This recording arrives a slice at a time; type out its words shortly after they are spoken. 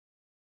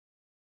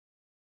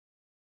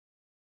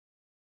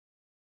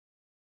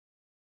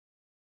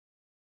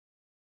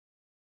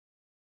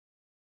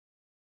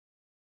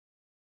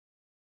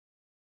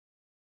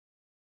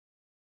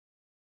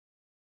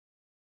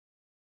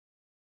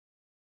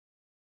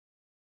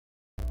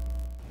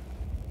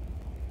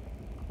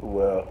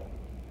Well,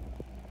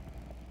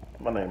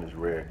 my name is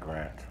Red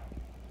Grant.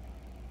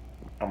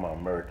 I'm an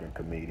American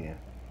comedian.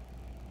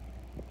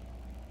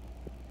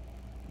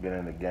 Been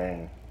in the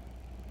game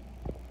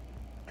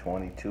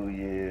 22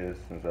 years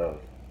since I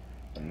was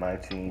a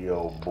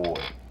 19-year-old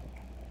boy.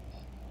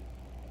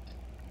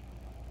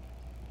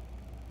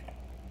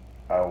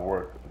 I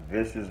work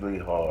viciously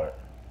hard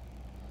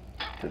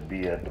to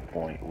be at the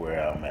point where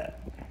I'm at.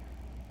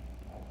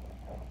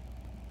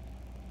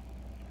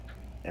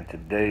 In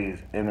today's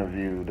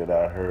interview that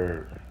I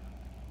heard,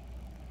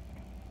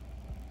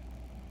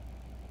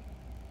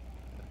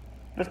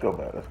 let's go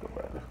back.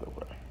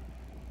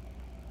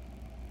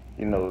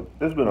 You know,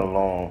 it's been a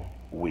long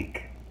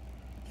week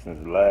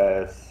since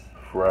last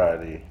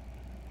Friday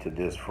to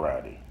this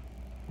Friday.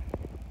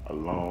 A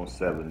long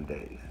 7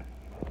 days.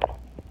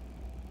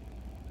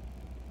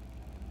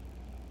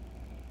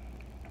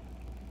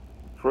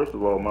 First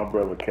of all, my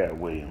brother Kat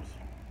Williams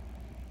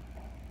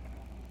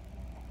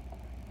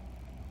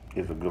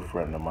is a good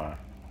friend of mine.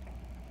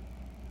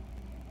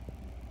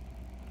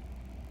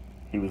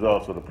 He was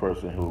also the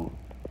person who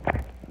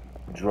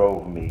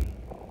drove me,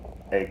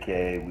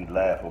 aka we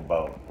laugh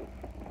about,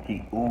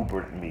 he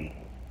Ubered me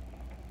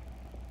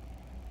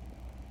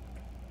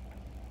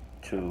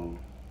to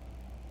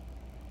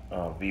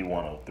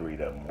V103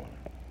 that morning.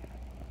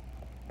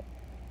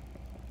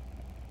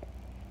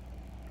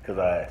 Because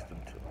I asked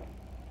him to.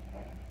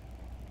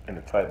 And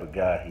the type of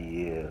guy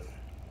he is,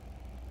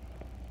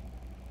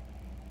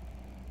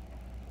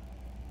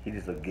 he's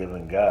just a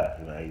giving guy,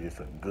 man. He's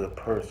just a good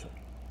person.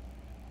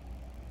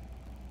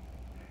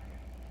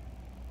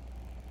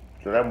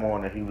 So that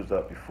morning he was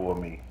up before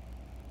me,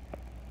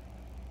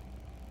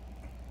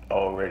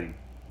 already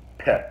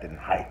pepped and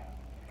hyped.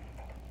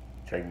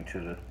 Take me to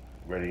the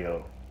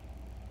radio.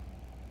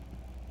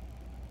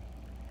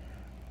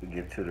 We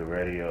get to the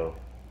radio,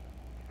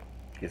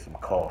 get some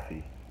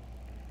coffee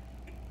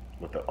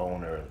with the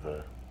owner of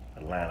the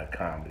Atlanta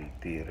Comedy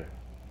Theater.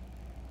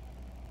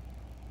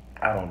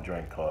 I don't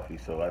drink coffee,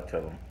 so I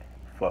tell him,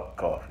 fuck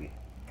coffee.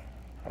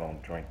 I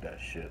don't drink that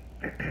shit.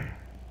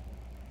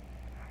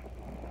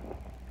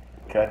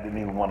 Cat didn't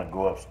even want to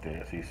go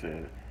upstairs. He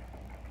said,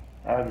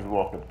 I'll just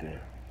walk up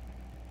there.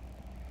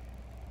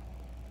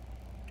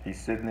 He's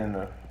sitting in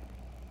the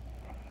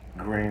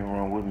green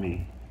room with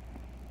me.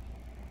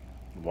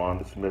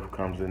 Wanda Smith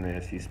comes in there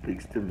and she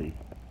speaks to me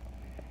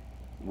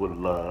with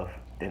love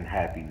and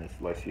happiness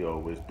like she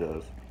always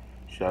does.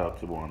 Shout out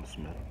to Wanda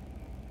Smith.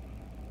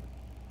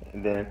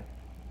 And then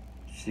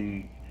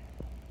she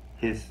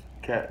hits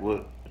Cat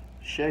with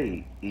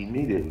shade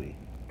immediately.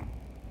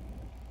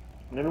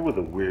 And it was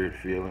a weird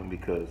feeling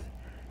because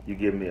you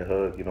give me a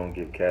hug, you don't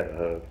give Cat a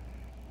hug.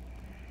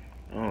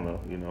 I don't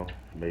know,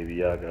 maybe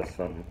y'all got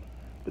something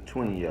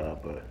between y'all,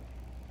 but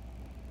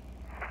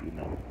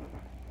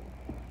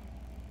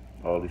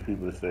all these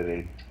people that say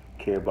they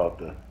care about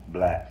the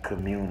black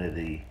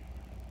community,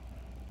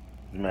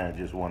 this man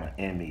just won an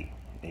Emmy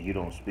and you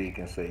don't speak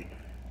and say,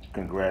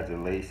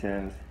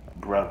 congratulations,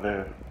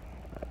 brother,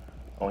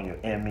 on your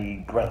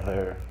Emmy,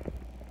 brother.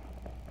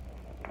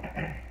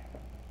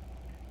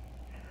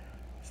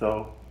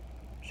 So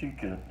she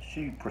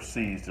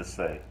proceeds to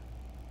say,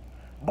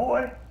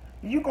 boy,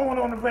 you going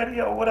on the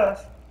radio with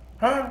us,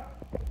 huh?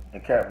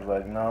 And Cat was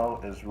like,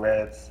 no, it's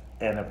Red's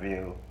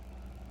interview.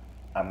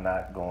 I'm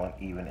not going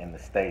even in the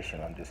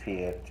station. I'm just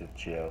here to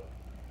chill.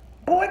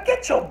 Boy,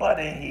 get your butt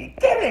in here.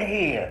 Get in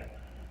here.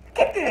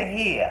 Get in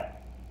here.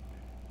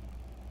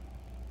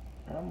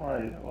 And I'm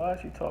like, why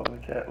is she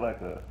talking to Cat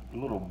like a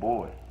little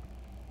boy?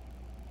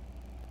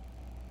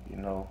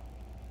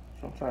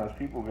 Sometimes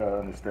people gotta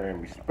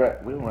understand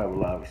respect. We don't have a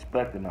lot of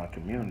respect in our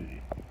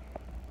community.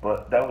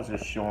 But that was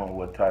just showing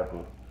what type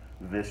of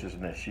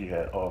viciousness she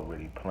had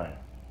already planned.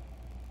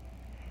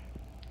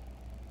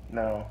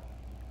 Now,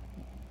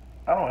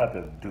 I don't have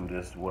to do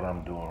this, what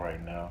I'm doing right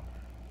now.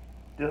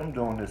 I'm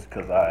doing this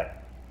because I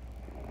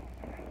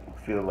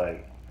feel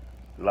like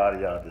a lot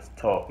of y'all just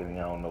talking and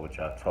y'all don't know what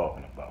y'all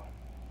talking about.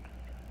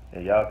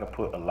 And y'all can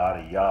put a lot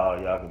of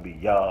y'all can be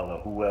y'all or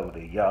whoever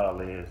the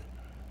y'all is.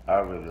 I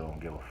really don't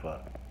give a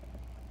fuck.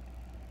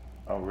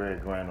 I'm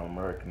Red Grant, an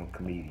American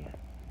comedian.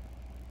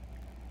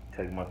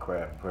 Take my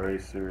craft very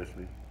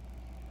seriously.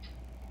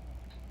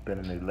 Been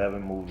in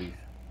 11 movies.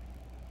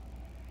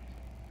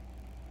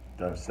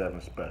 Done 7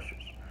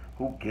 specials.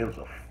 Who gives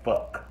a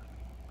fuck?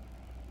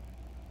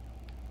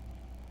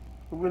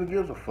 Who really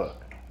gives a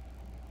fuck?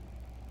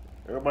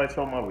 Everybody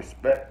talking about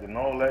respect and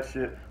all that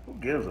shit. Who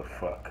gives a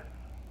fuck?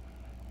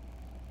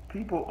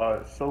 People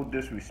are so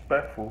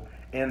disrespectful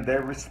in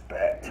their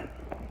respect.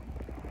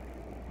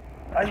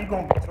 How you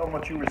gonna be talking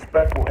about you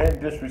respectful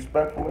and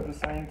disrespectful at the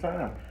same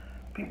time?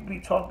 People be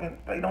talking,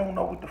 they don't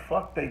know what the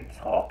fuck they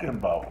talking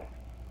about.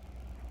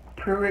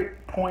 Period,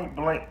 point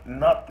blank,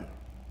 nothing.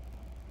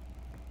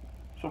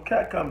 So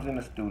Cat comes in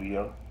the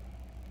studio,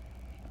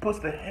 puts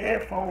the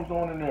headphones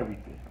on and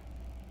everything.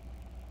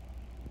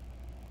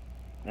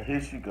 And here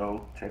she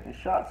go, taking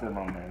shots at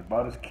my man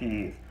about his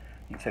kids.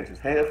 He takes his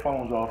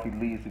headphones off, he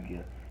leaves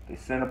again. They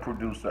send a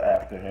producer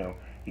after him.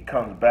 He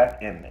comes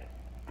back in there.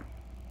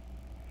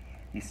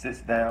 He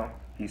sits down,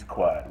 he's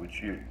quiet,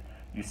 which you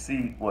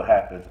see what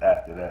happens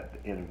after that.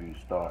 The interview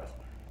starts,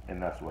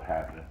 and that's what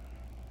happened.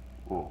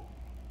 Well,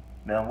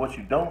 now what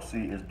you don't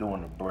see is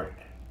during the break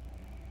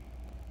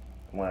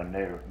when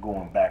they're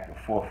going back and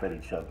forth at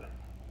each other,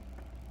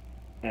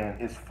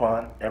 and it's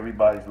fun.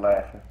 Everybody's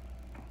laughing,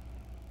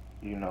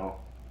 you know.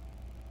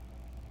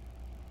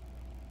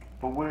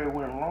 But where it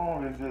went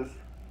wrong is just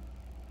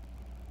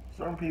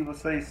certain people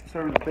say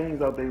certain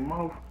things out their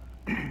mouth,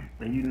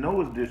 and you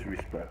know it's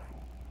disrespectful.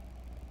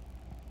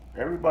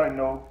 Everybody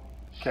know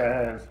Kat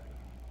has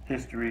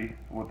history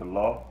with the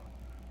law,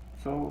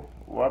 so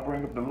why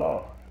bring up the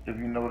law if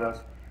you know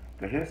that's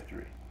the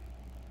history?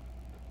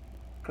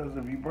 Because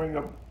if you bring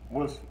up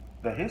what's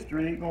the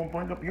history, he gonna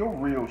bring up your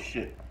real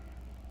shit,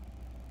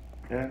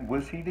 and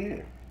which he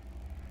did.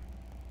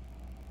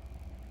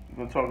 You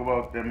gonna talk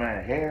about that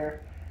man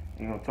hair?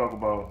 You gonna talk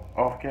about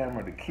off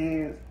camera the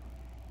kids?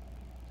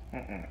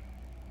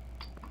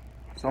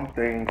 Some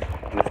things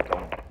just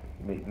don't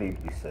need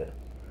to be said.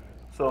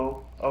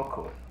 So of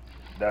course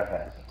that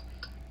happened.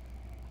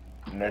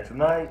 Next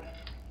night,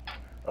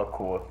 of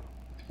course,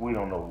 we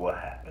don't know what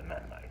happened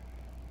that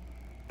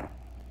night.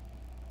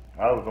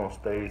 I was on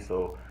stage,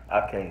 so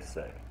I can't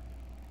say.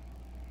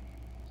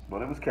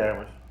 But it was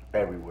cameras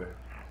everywhere.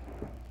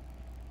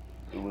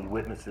 It was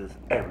witnesses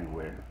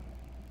everywhere.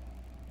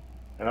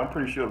 And I'm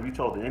pretty sure if you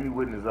told any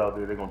witness out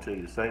there, they're gonna tell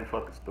you the same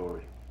fucking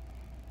story.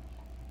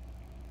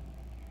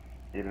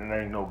 And it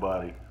ain't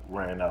nobody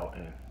ran out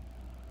and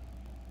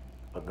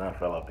a gun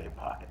fell out their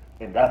pocket.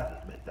 And that's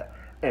just made that.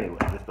 Anyway,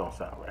 this don't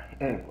sound right.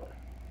 Anyway.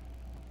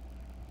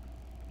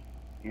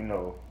 You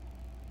know,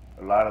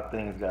 a lot of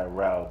things got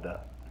riled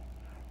up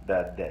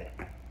that day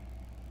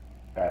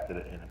after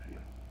the interview.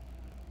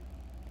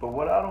 But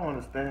what I don't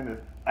understand is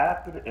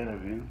after the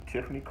interview,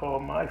 Tiffany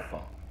called my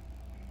phone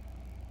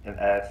and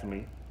asked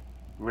me,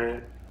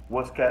 Red,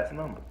 what's Kat's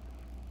number?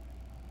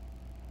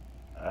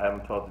 I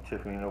haven't talked to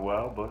Tiffany in a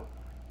while, but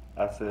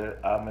I said,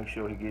 I'll make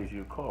sure he gives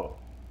you a call.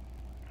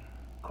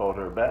 Called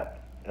her back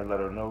and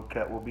let her know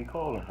Kat will be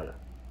calling her.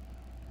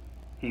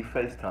 He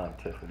FaceTimed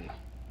Tiffany.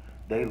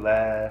 They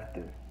laughed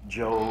and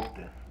joked,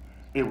 and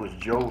it was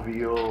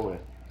jovial, and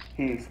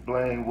he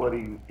explained what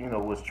he,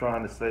 was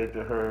trying to say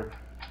to her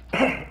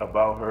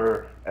about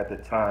her at the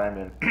time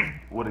and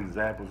what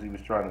examples he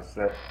was trying to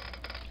set.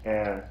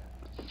 And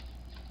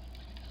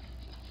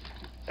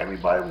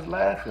everybody was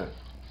laughing.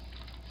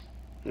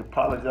 He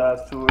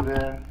apologized to her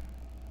then,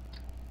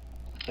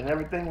 and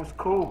everything was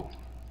cool.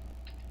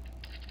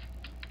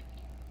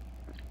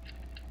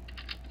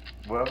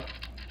 Well,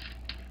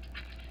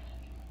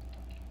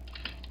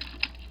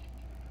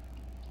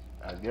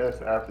 I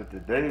guess after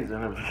today's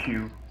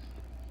interview,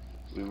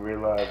 we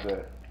realized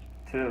that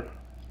Tiff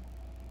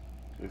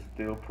is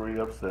still pretty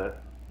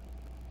upset.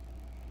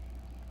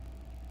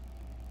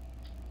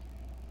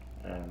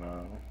 And,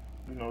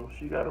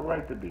 she got a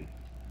right to be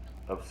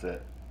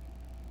upset.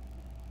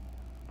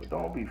 But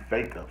don't be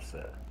fake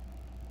upset.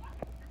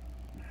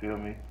 You feel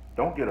me?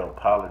 Don't get an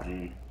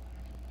apology,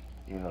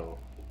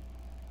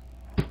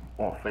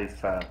 on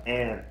FaceTime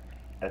and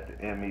at the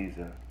Emmys,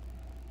 and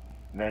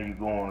now you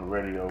go on the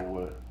radio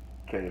with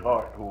K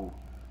Hart, who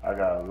I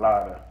got a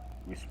lot of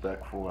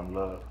respect for and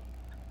love,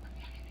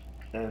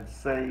 and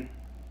say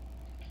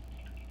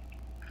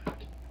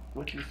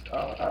what you,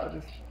 I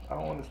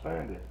don't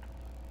understand it.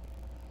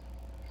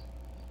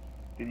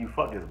 Did you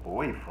fuck his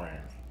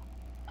boyfriends?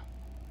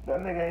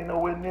 That nigga ain't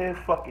nowhere near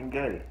fucking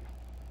gay.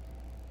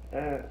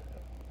 And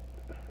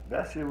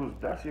that shit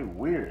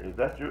weird. Is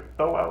that your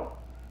throw out?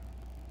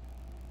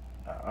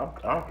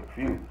 I'm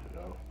confused,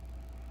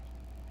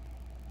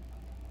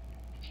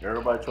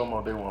 Everybody talking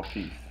about they want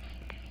peace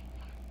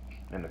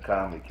in the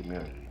comedy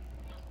community.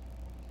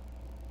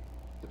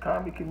 The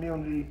comedy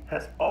community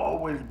has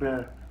always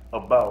been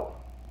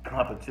about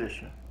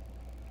competition.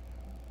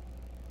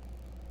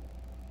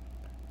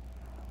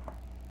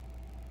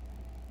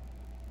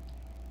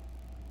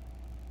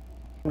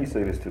 Let me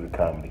say this to the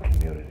comedy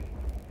community.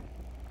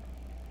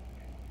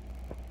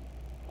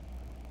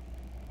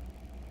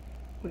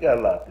 We got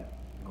a lot to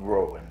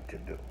growing to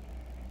do.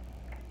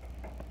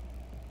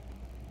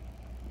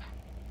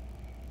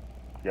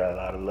 Got a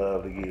lot of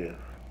love to give.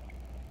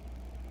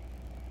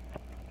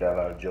 Got a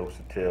lot of jokes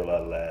to tell, a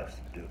lot of laughs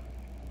to do.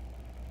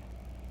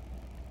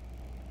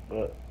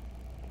 But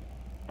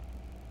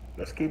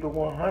let's keep it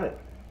 100.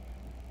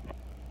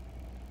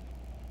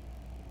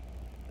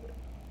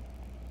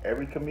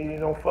 Every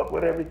comedian don't fuck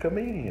with every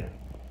comedian.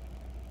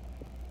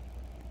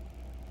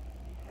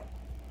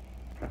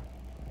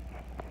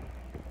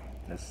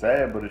 It's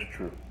sad, but it's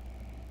true.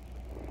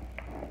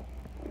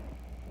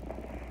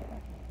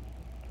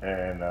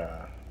 And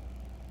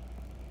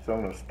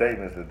some of the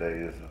statements today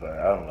is like,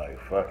 I'm like,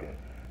 fucking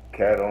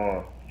Kat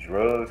on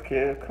drugs,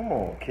 kid. Come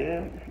on,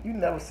 kid. You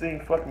never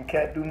seen fucking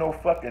Kat do no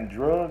fucking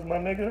drugs, my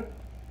nigga.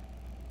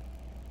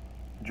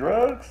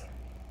 Drugs?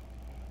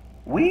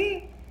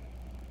 Weed?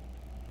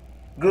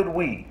 Good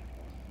weed.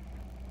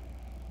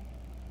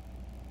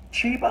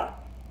 Chiba?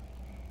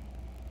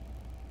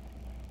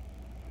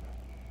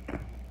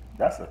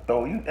 That's That's a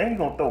throw. You ain't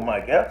gonna throw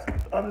Mike Epps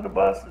under the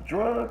bus.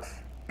 Drugs.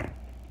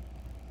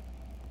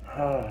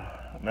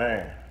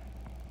 Man,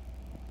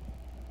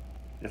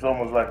 it's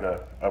almost like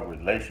a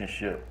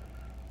relationship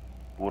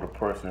with a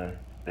person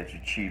that you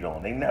cheat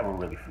on. They never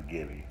really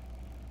forgive you.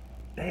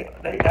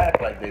 They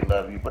act like they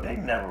love you, but they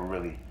never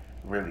really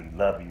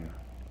love you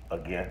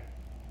again.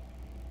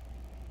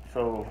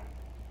 So,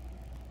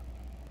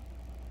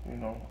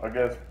 I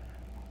guess,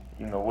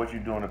 what you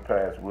do in the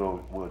past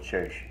will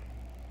chase you.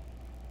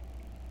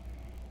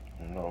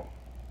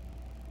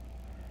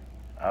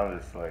 I'm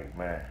just like,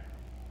 man.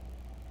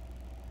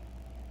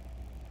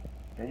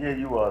 And yeah,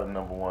 you are the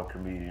number one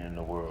comedian in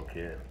the world,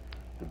 kid.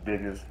 The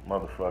biggest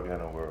motherfucker in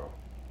the world.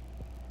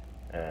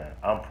 And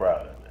I'm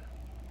proud of it.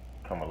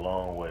 Come a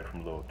long way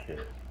from little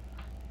kid.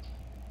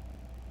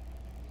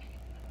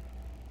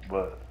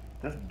 But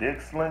this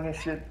dick slinging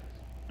shit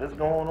that's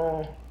going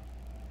on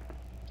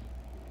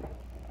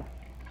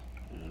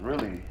is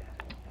really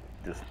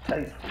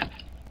distasteful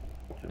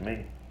to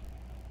me.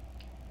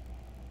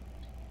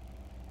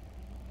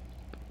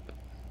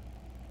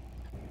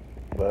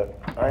 But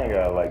I ain't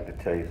gotta like the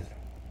taste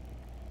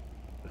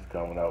that's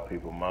coming out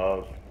people's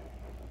mouths.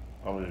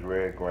 I'm just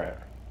Red Grant.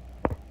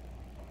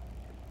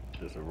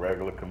 Just a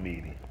regular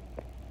comedian.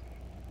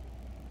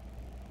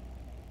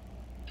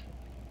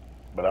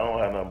 But I don't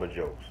have nothing but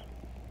jokes.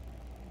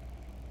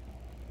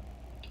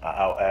 I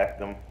outact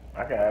them.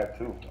 I can act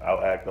too.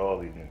 Outact all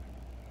these niggas.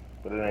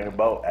 But it ain't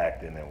about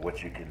acting and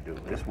what you can do.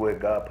 It's where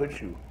God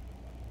puts you.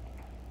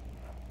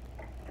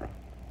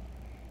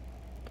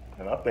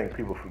 And I think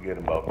people forget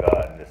about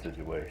God in this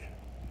situation.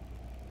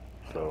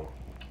 So,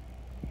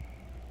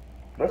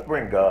 let's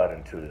bring God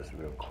into this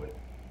real quick.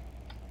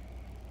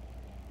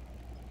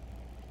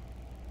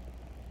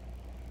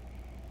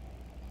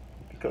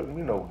 Because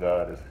we know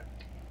God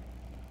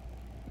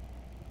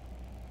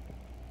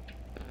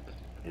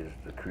is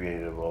the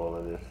creator of all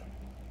of this.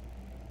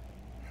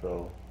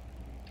 So,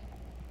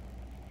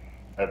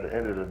 at the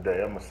end of the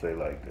day, I'm going to say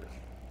like this.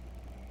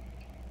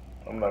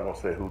 I'm not going to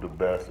say who the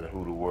best and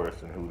who the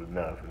worst and who the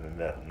nothing and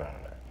that, none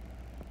of that.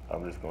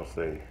 I'm just going to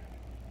say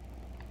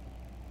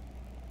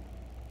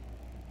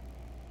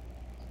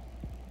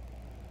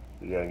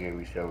we got to give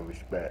each other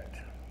respect.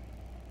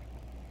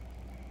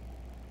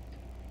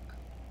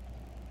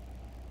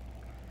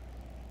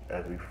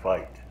 As we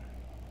fight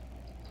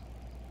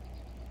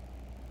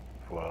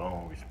for our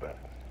own respect.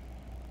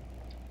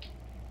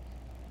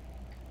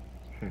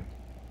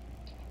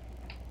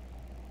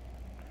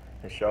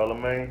 And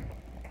Charlamagne,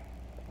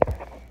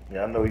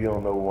 yeah, I know you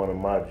don't know one of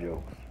my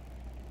jokes,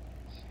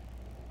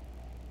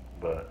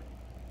 but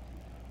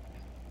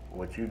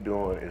what you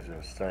doing is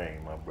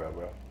insane, my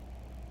brother.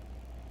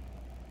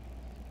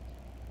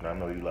 And I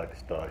know you like to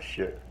start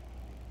shit.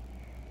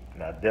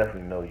 And I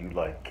definitely know you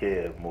like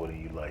Kev more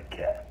than you like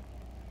Kat.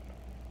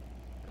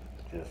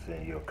 Just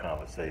in your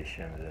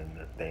conversations and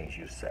the things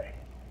you say.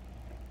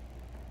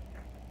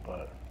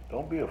 But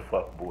don't be a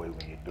fuckboy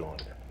when you're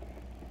doing it.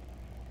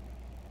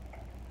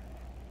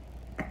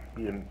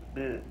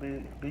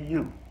 Be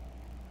you.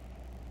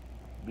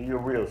 Be your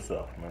real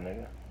self, my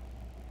nigga.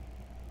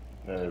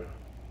 And if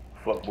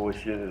fuckboy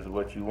shit is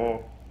what you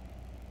want,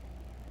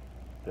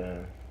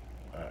 then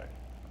alright.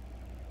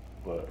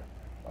 But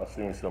I've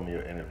seen some of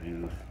your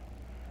interviews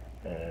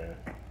and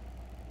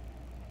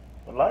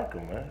I like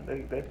them,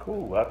 man. They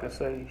cool. I can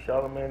say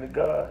Charlamagne the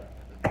God.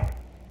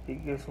 He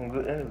gives some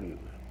good interviews.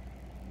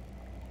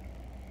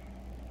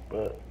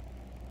 But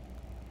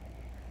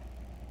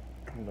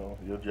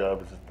your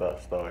job is to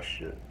start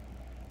shit.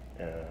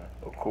 And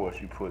of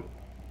course you put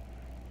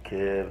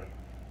Kev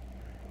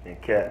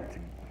and Kat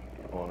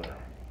on a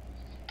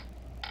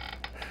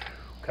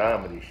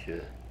comedy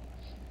shit.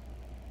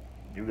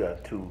 You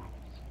got two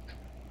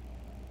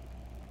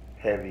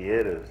heavy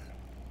hitters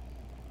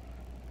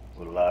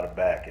with a lot of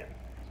backing.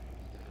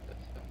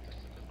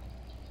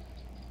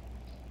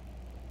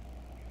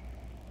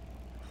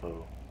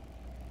 So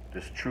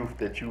this truth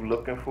that you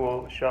looking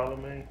for,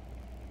 Charlamagne,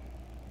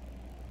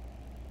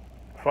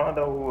 find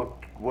out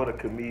what a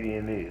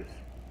comedian is.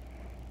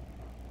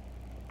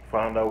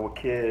 Find out what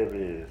Kev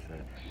is,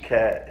 and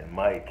Kat and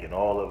Mike and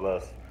all of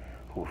us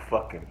who are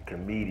fucking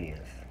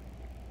comedians.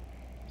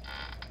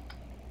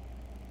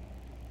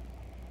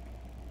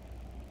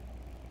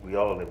 We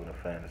all live in a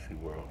fantasy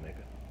world,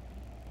 nigga.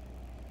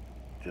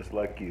 Just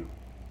like you.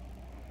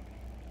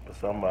 But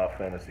some of our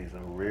fantasies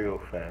are real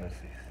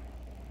fantasies.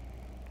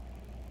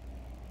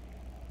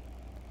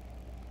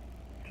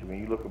 So when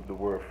you look up the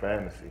word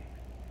fantasy,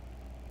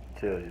 it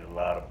tells you a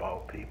lot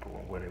about people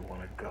and where they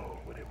want to go,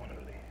 where they want to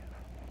live.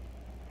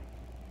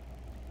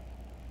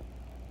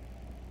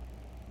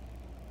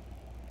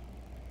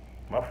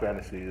 My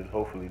fantasy is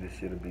hopefully this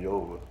shit will be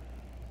over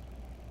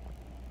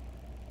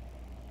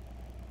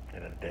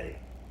in a day.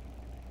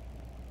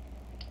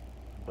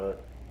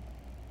 But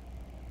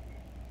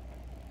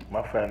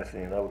my fantasy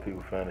and other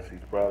people's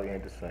fantasies probably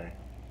ain't the same.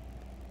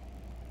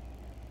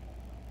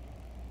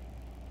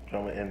 So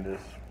I'm going to end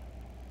this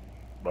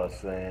by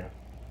saying,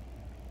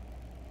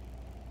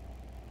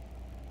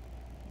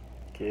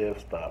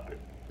 Kev, stop it.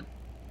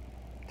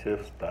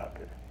 Tiff, stop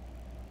it.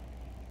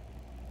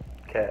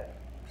 Kat,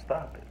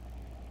 stop it.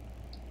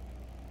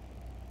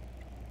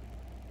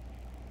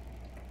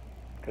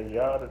 Because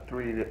y'all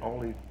the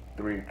only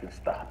three can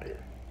stop it.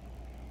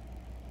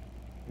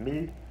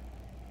 Me,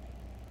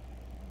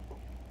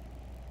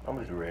 I'm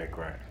just red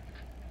grant.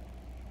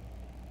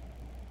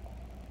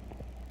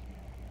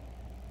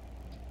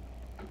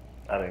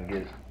 I didn't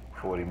get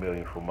 40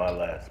 million for my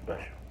last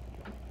special.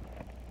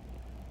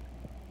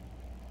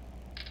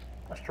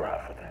 I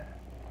strive for that.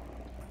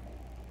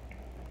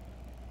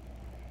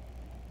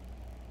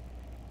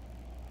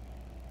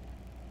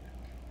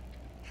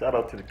 Shout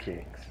out to the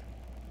Kings,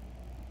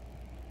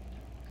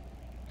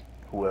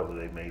 whoever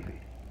they may be,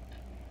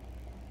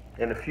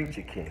 and the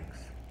future Kings,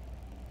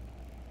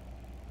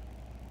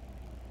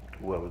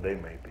 whoever they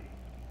may be.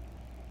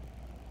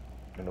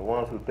 And the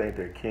ones who think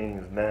they're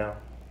kings now,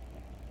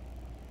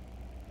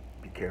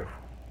 be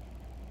careful.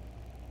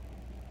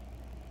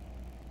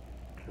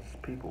 Because there's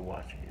people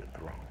watching your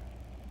throne.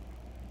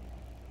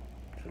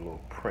 There's a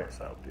little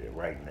prince out there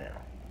right now,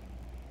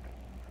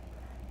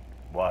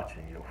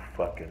 watching your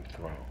fucking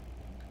throne.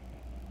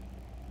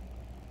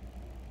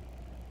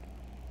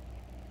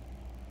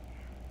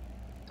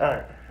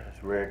 Alright,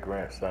 that's Red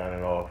Grant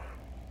signing off.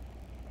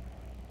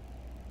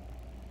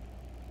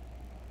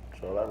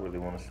 That's all I really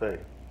want to say.